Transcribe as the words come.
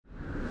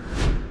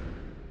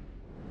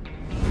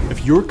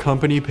If your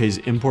company pays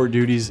import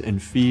duties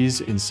and fees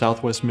in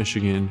Southwest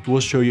Michigan,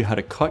 we'll show you how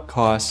to cut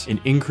costs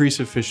and increase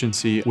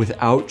efficiency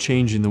without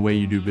changing the way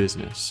you do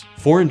business.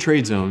 Foreign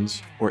trade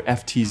zones, or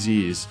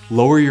FTZs,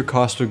 lower your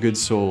cost of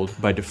goods sold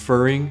by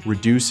deferring,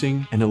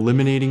 reducing, and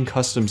eliminating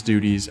customs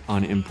duties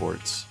on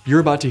imports. You're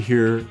about to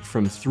hear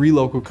from 3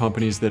 local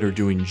companies that are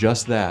doing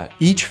just that.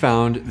 Each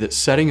found that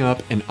setting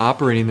up and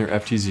operating their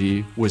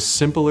FTZ was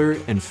simpler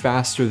and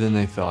faster than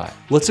they thought.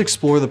 Let's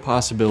explore the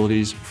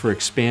possibilities for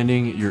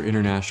expanding your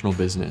international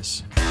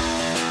business.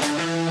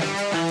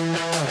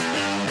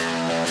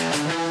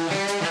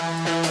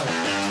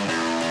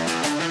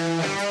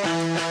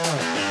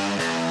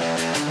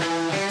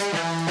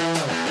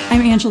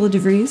 I'm Angela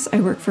DeVries. I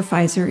work for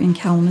Pfizer in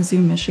Kalamazoo,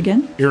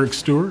 Michigan. Eric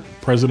Stewart,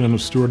 president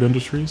of Stewart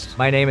Industries.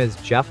 My name is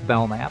Jeff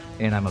Belknap,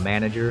 and I'm a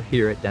manager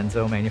here at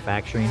Denso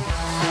Manufacturing.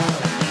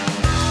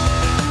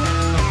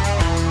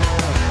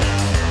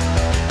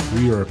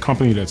 We are a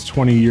company that's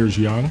 20 years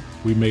young.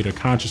 We made a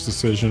conscious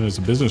decision as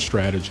a business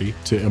strategy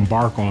to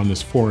embark on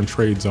this foreign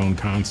trade zone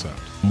concept.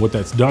 And what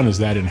that's done is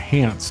that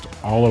enhanced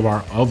all of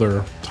our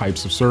other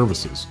types of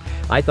services.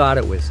 I thought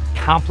it was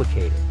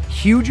complicated,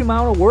 huge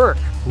amount of work,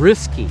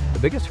 risky. The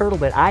biggest hurdle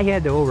that I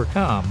had to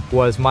overcome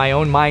was my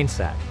own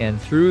mindset. And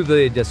through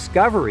the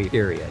discovery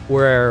period,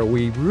 where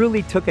we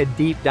really took a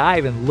deep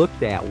dive and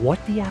looked at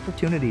what the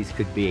opportunities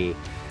could be,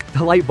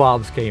 the light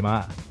bulbs came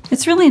on.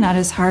 It's really not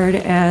as hard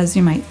as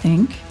you might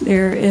think.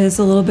 There is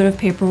a little bit of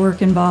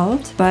paperwork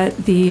involved, but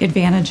the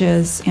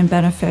advantages and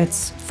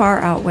benefits far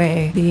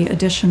outweigh the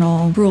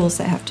additional rules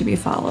that have to be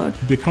followed.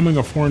 Becoming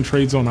a foreign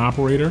trade zone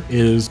operator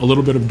is a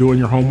little bit of doing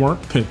your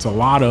homework. It's a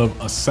lot of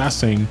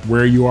assessing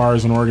where you are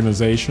as an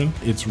organization.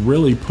 It's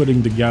really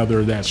putting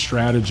together that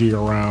strategy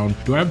around,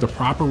 do I have the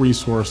proper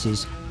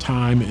resources,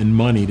 time, and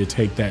money to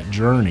take that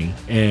journey?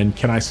 And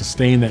can I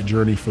sustain that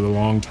journey for the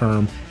long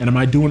term? And am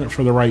I doing it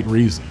for the right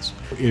reasons?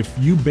 If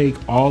you bake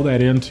all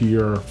that into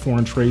your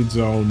foreign trade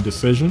zone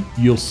decision,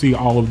 you'll see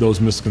all of those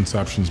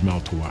misconceptions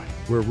melt away.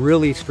 We're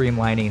really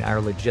streamlining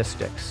our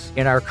logistics.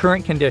 In our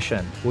current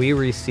condition, we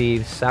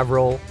receive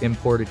several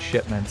imported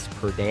shipments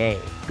per day.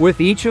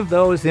 With each of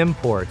those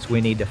imports, we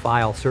need to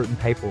file certain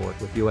paperwork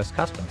with U.S.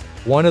 Customs.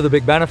 One of the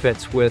big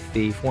benefits with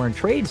the foreign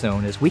trade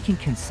zone is we can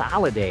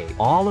consolidate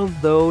all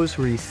of those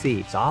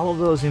receipts, all of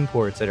those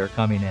imports that are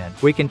coming in.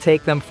 We can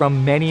take them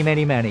from many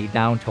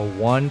down to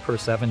 1 per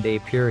 7-day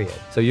period.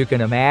 So you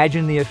can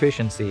imagine the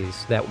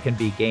efficiencies that can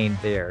be gained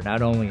there,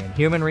 not only in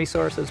human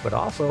resources, but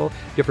also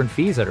different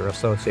fees that are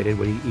associated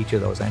with each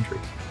of those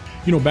entries.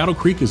 You know, Battle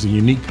Creek is a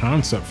unique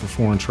concept for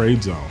foreign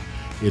trade zone.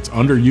 It's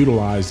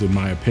underutilized in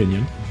my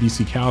opinion.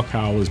 BC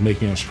Cal is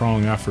making a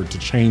strong effort to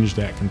change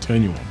that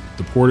continuum.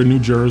 The Port of New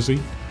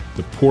Jersey,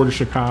 the Port of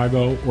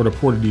Chicago, or the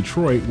Port of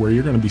Detroit, where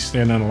you're going to be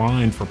standing in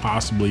line for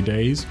possibly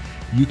days,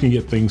 you can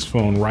get things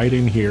flown right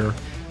in here,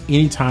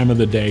 any time of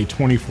the day,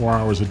 24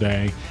 hours a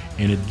day,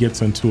 and it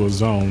gets into a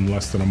zone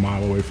less than a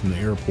mile away from the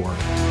airport.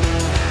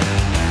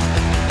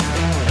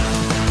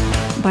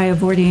 By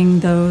avoiding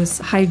those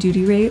high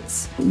duty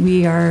rates,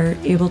 we are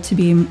able to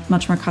be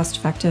much more cost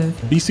effective.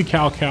 BC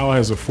Cal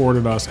has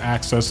afforded us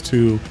access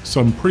to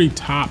some pretty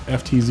top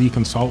FTZ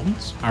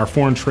consultants. Our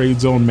foreign trade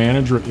zone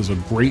manager is a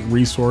great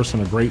resource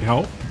and a great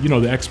help. You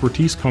know, the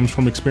expertise comes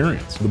from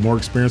experience. The more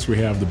experience we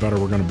have, the better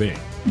we're going to be.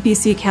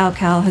 BC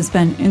Cal has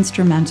been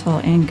instrumental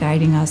in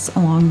guiding us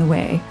along the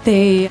way.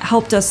 They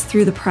helped us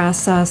through the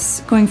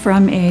process going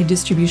from a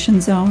distribution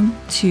zone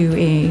to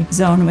a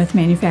zone with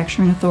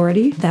manufacturing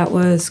authority. That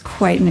was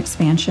quite an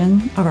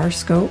expansion of our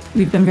scope.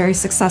 We've been very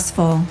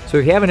successful. So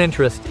if you have an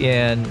interest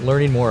in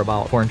learning more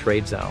about foreign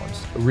trade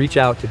zones, reach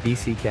out to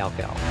BC Cal.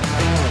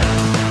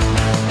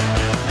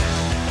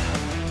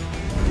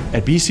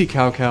 At BC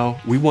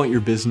Cal, we want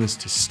your business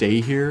to stay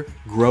here,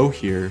 grow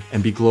here,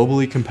 and be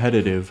globally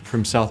competitive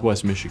from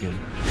Southwest Michigan.